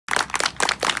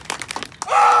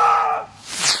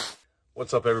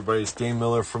What's up, everybody? It's Dane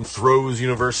Miller from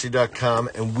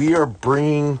throwsuniversity.com, and we are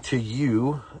bringing to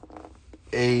you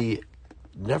a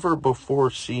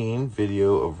never-before-seen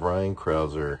video of Ryan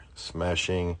Crouser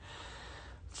smashing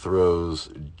throws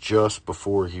just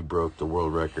before he broke the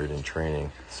world record in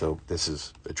training. So this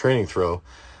is a training throw,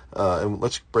 and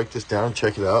let's break this down and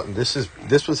check it out. And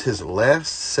this was his last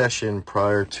session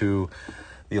prior to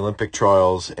the Olympic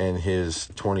trials and his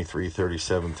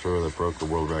 23:37 throw that broke the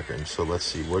world record. So let's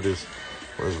see, what is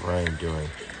Ryan doing?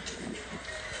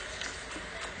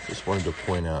 Just wanted to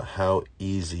point out how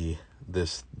easy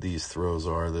these throws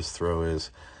are. This throw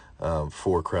is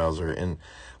for Crouser. And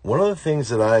one of the things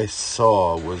that I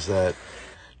saw was that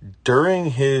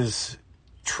during his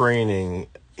training,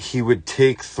 he would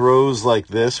take throws like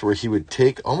this, where he would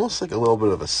take almost like a little bit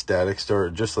of a static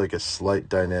start, just like a slight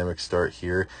dynamic start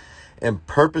here, and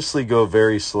purposely go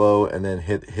very slow and then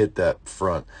hit that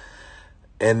front.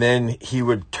 And then he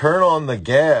would turn on the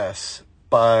gas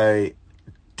by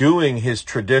doing his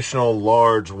traditional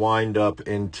large wind up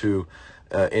into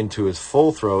his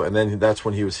full throw, and then that's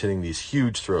when he was hitting these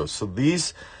huge throws. So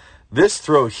this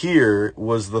throw here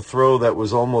was the throw that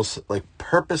was almost like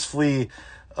purposefully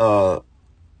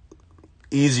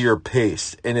easier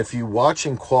paced. And if you watch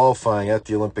in qualifying at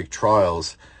the Olympic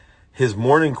trials, his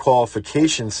morning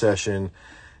qualification session,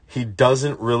 he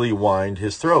doesn't really wind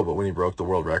his throw, but when he broke the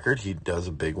world record, he does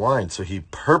a big wind. So he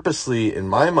purposely, in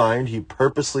my mind,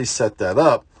 set that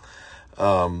up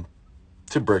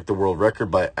to break the world record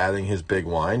by adding his big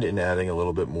wind and adding a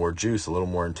little bit more juice, a little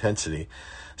more intensity.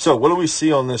 So what do we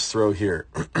see on this throw here?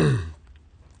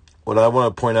 What I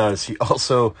want to point out is he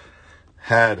also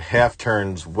had half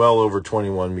turns well over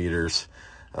 21 meters.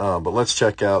 But let's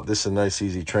check out, this is a nice,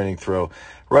 easy training throw.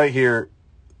 Right here,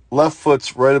 left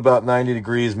foot's right about 90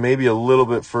 degrees, maybe a little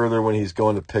bit further when he's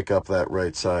going to pick up that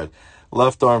right side.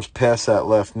 Left arm's past that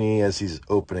left knee as he's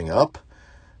opening up.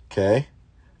 Okay,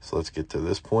 so let's get to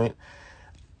this point.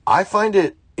 I find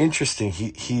it interesting.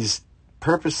 He's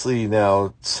purposely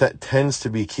now tends to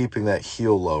be keeping that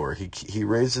heel lower. He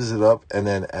raises it up, and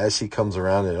then as he comes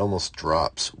around, it almost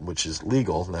drops, which is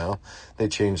legal now. They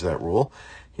changed that rule.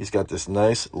 He's got this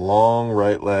nice long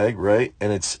right leg, right?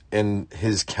 And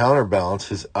his counterbalance,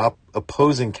 his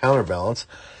opposing counterbalance,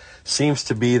 seems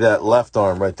to be that left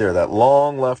arm right there, that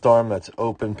long left arm that's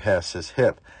open past his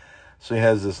hip. So he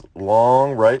has this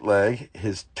long right leg.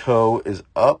 His toe is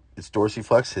up. It's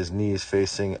dorsiflex. His knee is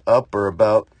facing up, or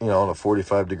about, on a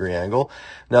 45-degree angle.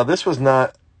 Now, this was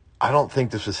not, I don't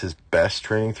think this was his best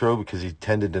training throw, because he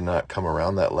tended to not come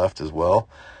around that left as well.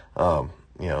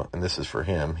 And this is for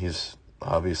him. He's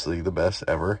obviously the best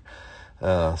ever.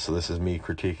 So this is me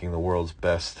critiquing the world's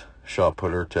best shot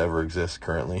putter to ever exist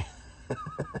currently.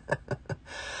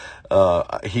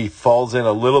 He falls in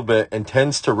a little bit and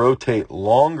tends to rotate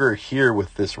longer here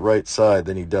with this right side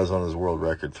than he does on his world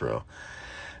record throw.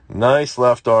 Nice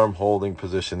left arm holding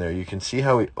position there. You can see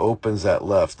how he opens that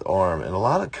left arm. And a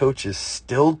lot of coaches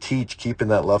still teach keeping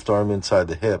that left arm inside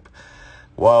the hip,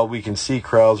 while we can see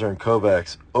Crouser and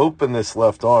Kovacs open this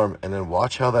left arm, and then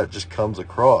watch how that just comes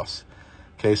across.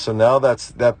 Okay, so now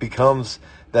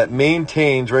that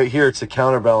maintains right here. It's a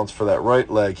counterbalance for that right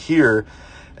leg here.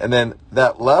 And then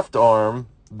that left arm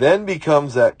then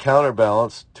becomes that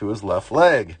counterbalance to his left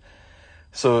leg.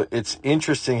 So it's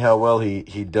interesting how well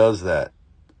he does that.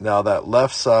 Now that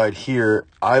left side here,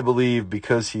 I believe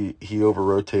because he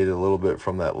over-rotated a little bit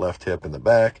from that left hip in the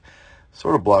back,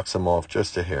 sort of blocks him off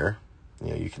just a hair.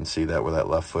 You can see that where that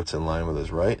left foot's in line with his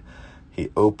right. He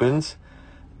opens,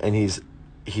 and he's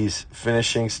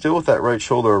finishing still with that right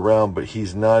shoulder around, but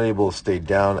he's not able to stay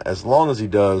down as long as he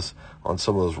does on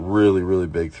some of those really, really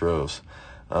big throws.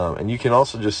 And you can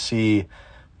also just see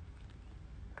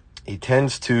he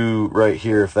tends to, right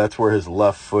here, if that's where his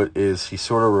left foot is, he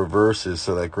sort of reverses.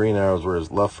 So that green arrow is where his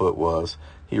left foot was.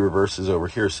 He reverses over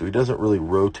here, so he doesn't really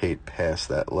rotate past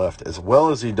that left as well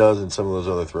as he does in some of those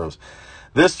other throws.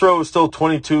 This throw is still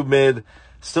 22 mid,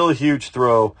 still a huge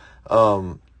throw.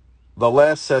 The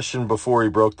last session before he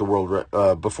broke the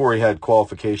world, before he had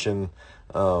qualification,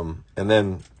 and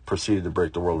then proceeded to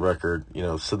break the world record.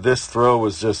 So this throw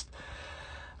was just,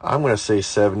 I'm going to say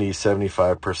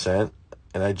 70-75%.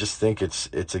 And I just think it's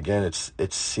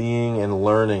seeing and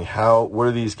learning what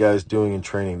are these guys doing in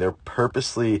training. They're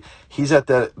purposely, he's at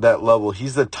that level.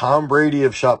 He's the Tom Brady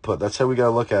of shot put. That's how we got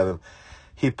to look at him.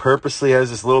 He purposely has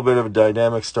this little bit of a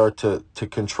dynamic start to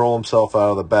control himself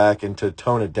out of the back and to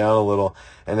tone it down a little.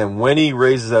 And then when he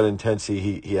raises that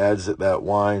intensity, he adds that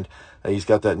wind. And he's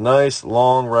got that nice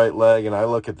long right leg, and I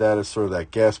look at that as sort of that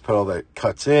gas pedal that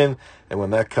cuts in. And when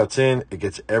that cuts in, it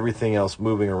gets everything else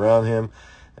moving around him.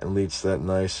 and leads to that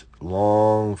nice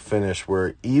long finish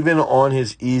where even on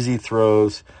his easy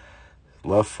throws,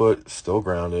 left foot still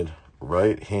grounded,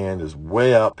 right hand is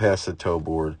way out past the toe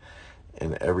board,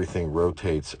 and everything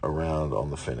rotates around on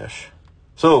the finish.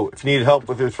 So if you need help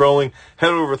with your throwing,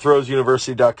 head over to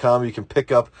throwsuniversity.com. You can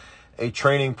pick up a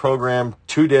training program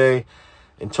today.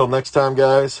 Until next time,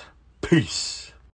 guys, peace.